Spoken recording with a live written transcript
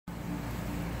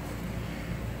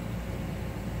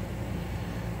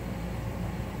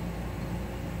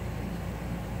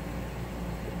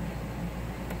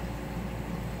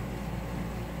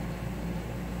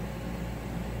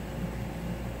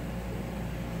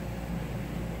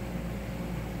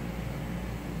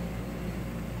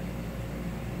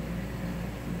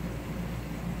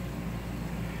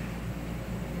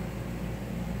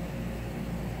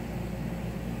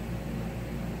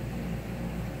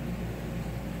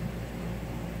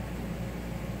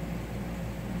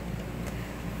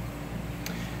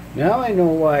Now I know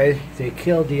why they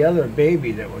killed the other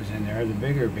baby that was in there, the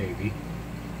bigger baby,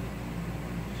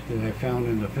 that I found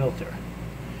in the filter.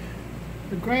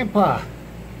 But Grandpa,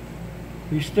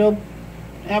 you still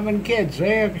having kids,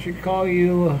 eh? I should call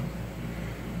you,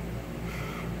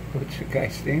 what's the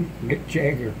guy's name? Mick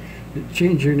Jagger.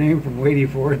 Change your name from Whitey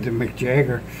Ford to Mick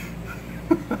Jagger.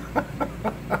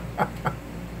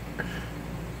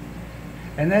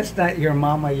 And that's not your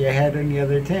mama you had in the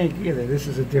other tank either. This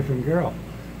is a different girl.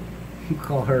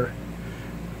 Call her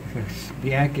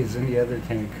Bianca's in the other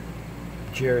tank.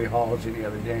 Jerry Hall's in the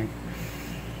other tank.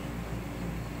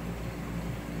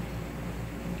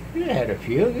 You had a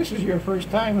few. This is your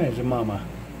first time as a mama.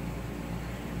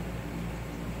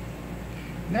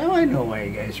 Now I know why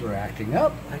you guys were acting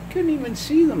up. I couldn't even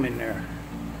see them in there.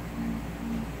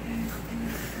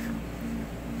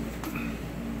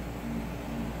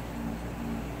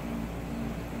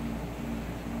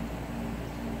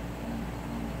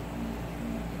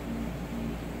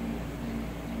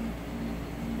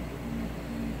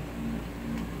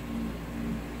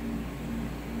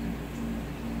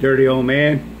 Dirty old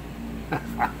man.